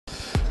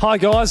Hi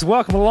guys,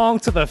 welcome along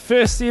to the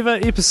first ever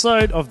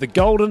episode of the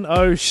Golden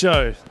O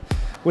Show.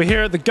 We're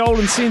here at the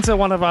Golden Centre,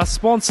 one of our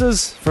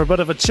sponsors, for a bit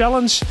of a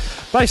challenge.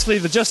 Basically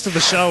the gist of the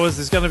show is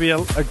there's going to be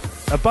a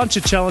bunch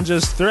of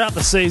challenges throughout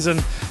the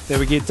season that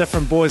we get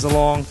different boys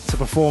along to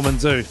perform and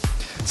do.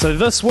 So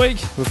this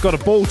week we've got a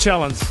ball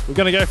challenge. We're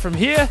going to go from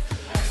here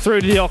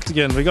through to the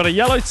Octagon. We've got a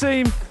yellow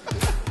team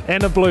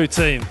and a blue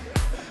team.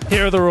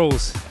 Here are the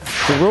rules.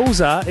 The rules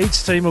are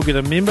each team will get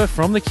a member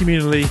from the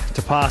community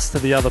to pass to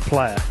the other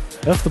player.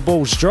 If the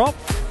balls drop,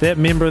 that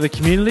member of the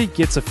community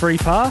gets a free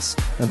pass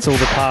until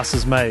the pass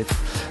is made.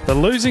 The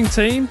losing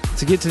team,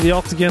 to get to the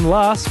Octagon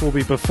last, will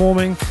be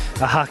performing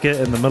a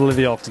haka in the middle of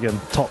the Octagon,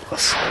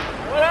 topless. And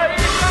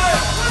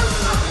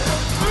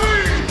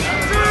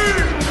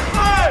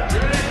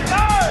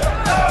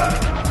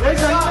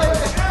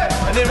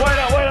then wait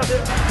up.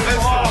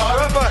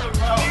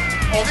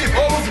 Oh, these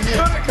balls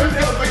again. Who's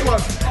got a big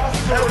one?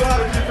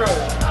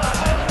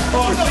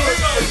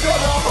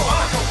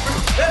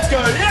 Let's go,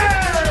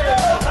 yeah!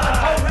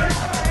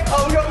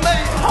 Oh, we got me.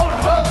 Hold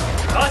it up.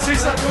 Nice,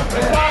 Hisa.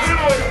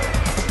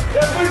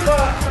 Yeah, move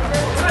back.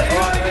 Hey, you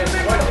want to get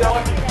big one?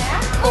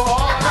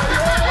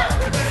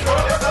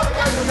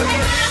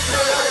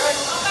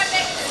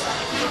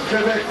 Go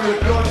back for the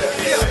door.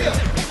 Yeah.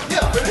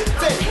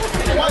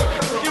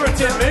 You were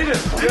 10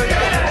 meters.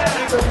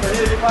 Yeah. You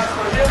pass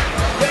for here.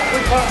 Yeah, we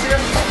pass here.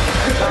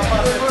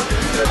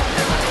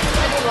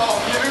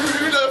 Oh,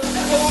 beautiful.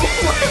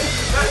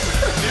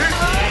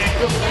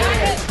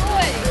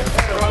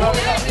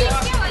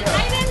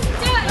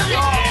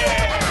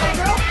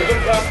 Good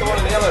pass the one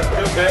in the yellow.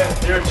 Good man.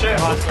 You're a champ.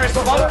 Press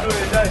the button.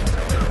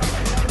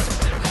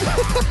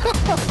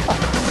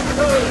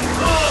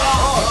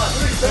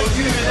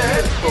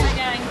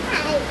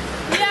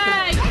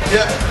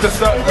 Yeah, just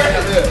start right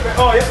out there.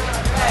 Oh, yeah.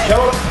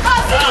 Come on.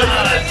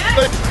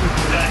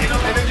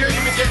 And then you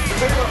can get the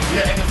big one.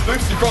 Yeah, and it's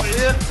loose across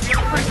here.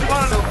 Press the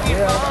button.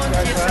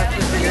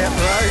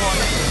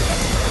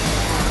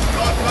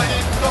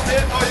 Stop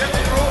there.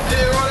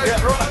 Oh,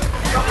 yeah, right.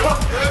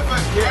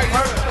 Perfect. Yeah,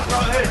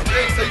 right there.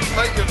 Yeah, so you can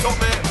make your top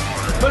man.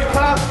 Big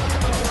pass.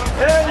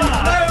 And you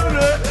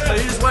nailed it. So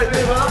you just wait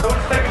there, man. Don't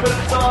take a bit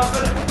of time.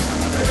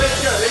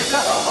 Let's go,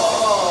 Hisa.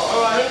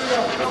 Alright, here we go.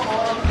 Come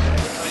on.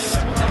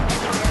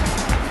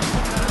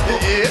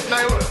 Yeah,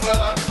 nailed it. Well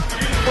done.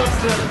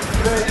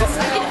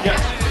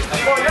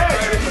 Yeah. Oh, yeah.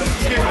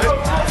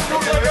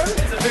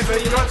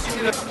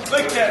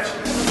 Big catch.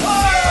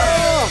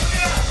 Oh!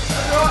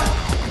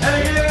 And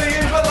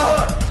again, put the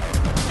hook.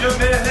 Good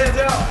man, hands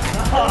out.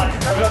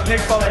 We've got the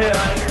next fella here.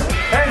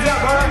 Hands out,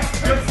 bro.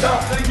 Good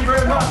stuff. Thank you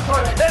very much.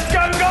 Let's go,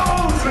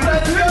 goals!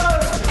 Let's go!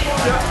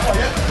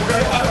 Yeah, bro,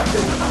 go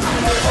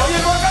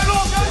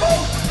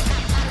ball!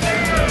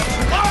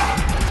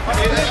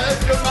 Yeah,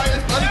 that's good, mate.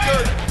 That's bloody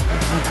good.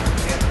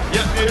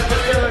 Yep, beautiful.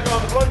 Go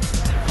on the front.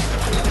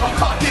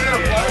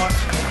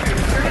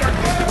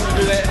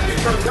 Do that.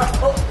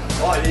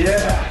 Oh,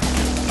 yeah.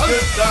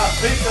 Good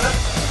stuff.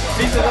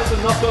 Hisa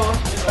doesn't knock on.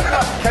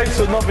 Case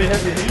would not be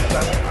happy.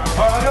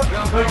 Alright, up.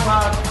 Big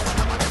pass.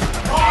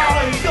 Oh,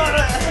 you got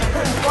it!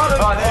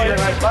 Oh, there you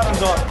go, mate.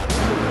 Button's on.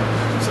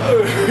 So,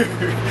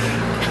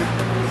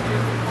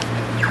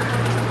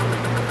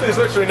 there's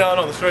literally no one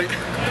on the street.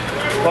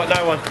 Like,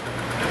 no one.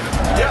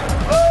 Yep.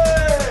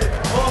 Hey!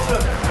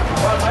 Awesome.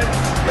 Right, mate.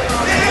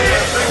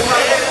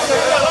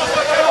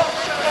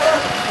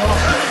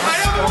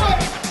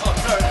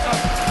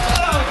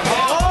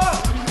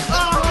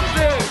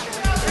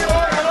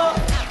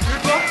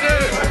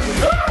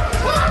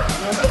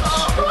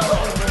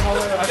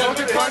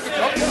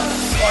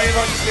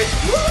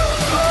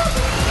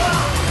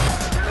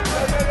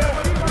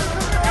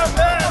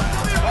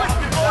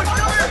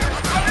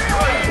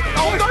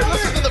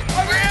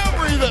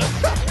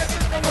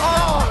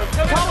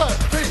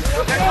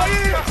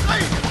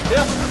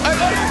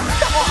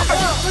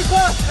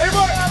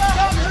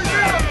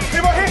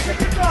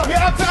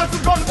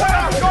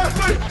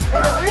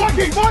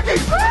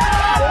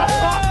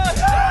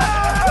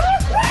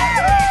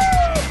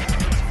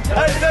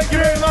 Hey, thank you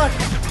very much.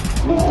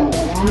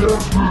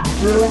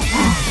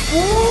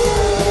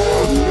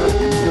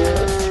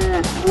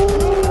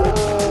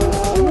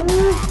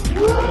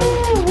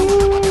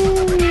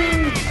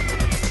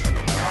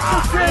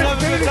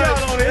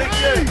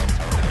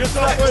 Good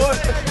stuff, boys.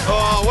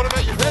 Oh, what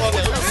about your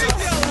father?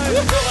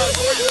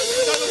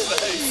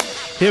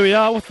 Here we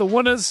are with the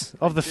winners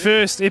of the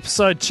first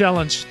episode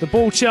challenge, the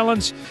ball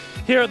challenge.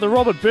 Here at the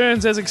Robert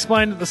Burns, as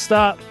explained at the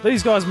start,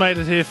 these guys made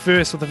it here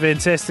first with a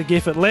fantastic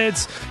effort.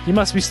 Lads, you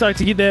must be stoked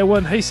to get that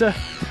win. Hisa?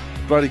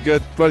 Bloody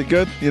good.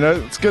 You know,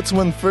 it's good to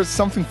win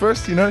something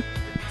first, you know.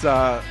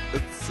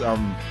 It's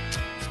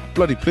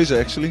bloody pleasure,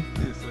 actually.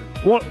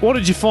 What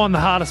did you find the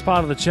hardest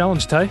part of the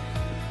challenge, Tay?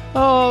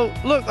 Oh,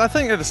 look, I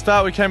think at the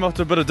start we came off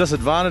to a bit of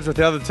disadvantage with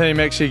the other team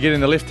actually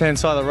getting the left-hand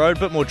side of the road, a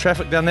bit more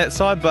traffic down that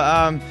side, but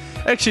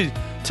actually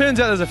turns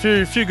out there's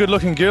a few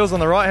good-looking girls on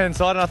the right-hand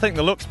side, and I think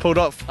the looks pulled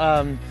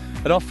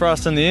it off for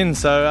us in the end.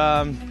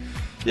 So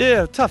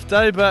yeah, tough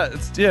day, but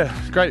it's, yeah,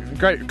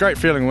 great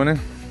feeling winning.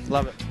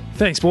 Love it.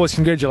 Thanks, boys.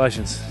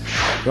 Congratulations.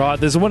 Right,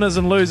 there's winners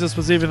and losers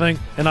with everything,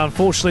 and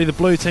unfortunately the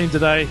blue team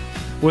today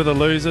were the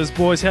losers.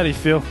 Boys, how do you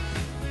feel?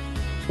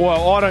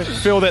 Well, I don't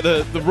feel that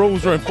the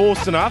rules are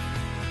enforced enough.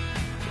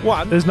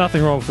 One, There's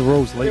nothing wrong with the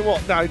rules, Lee.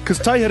 no, because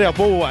Tay hit our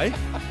ball away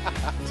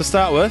to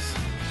start with,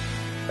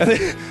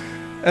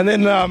 and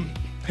then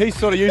he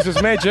sort of used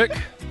his magic.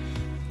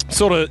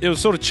 It was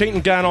sort of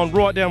cheating going on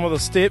right down with the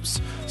steps,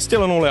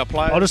 stealing all our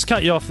players. I'll just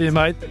cut you off there,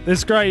 mate.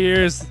 There's grey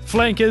areas.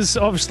 Flankers,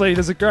 obviously,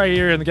 there's a grey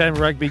area in the game of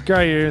rugby,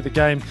 grey area in the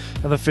game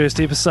of the first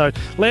episode.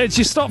 Lads,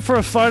 you stopped for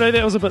a photo.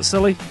 That was a bit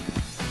silly.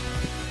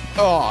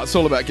 Oh, it's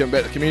all about giving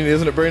back to the community,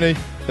 isn't it, Brenny?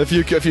 If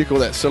you call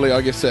that silly,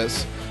 I guess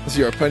that's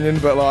your opinion.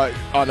 But like,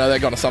 I know that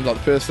kind of sums up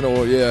the person.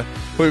 Or yeah,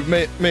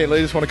 me and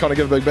Lee just want to kind of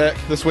give a big back.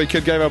 This wee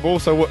kid gave our ball,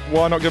 so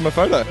why not give him a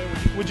photo?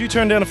 Would you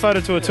turn down a photo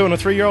to a 2 and a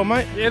 3-year-old,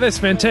 mate? Yeah, that's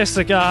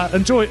fantastic.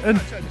 Enjoy. Change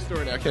the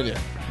story now, can you?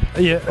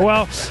 Yeah,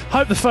 well,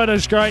 hope the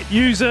photo's great.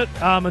 Use it.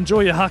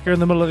 Enjoy your haka in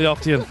the middle of the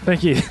Octagon.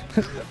 Thank you.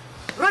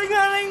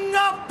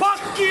 Ringa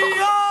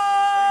pakia,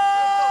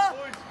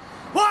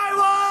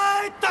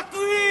 wai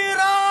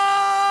takuira.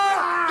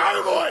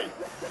 Go, boy!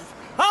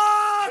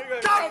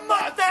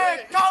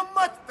 Kamate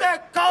kore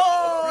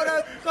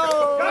ko.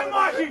 Go,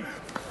 Mikey!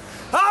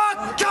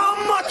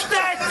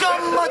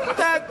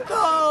 Kamate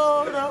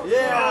kore.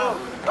 Yeah.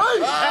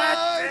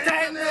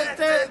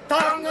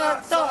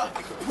 Tangata,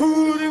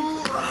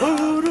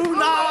 huru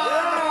na,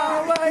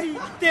 wai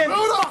ten,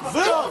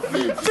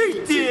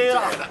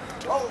 fitira.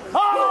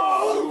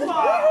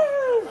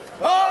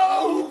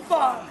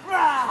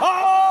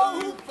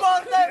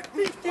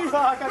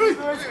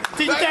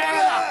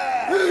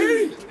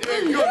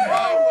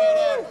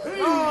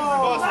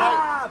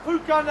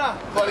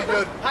 Bloody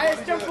good.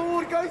 Highest jump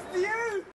forward goes to you.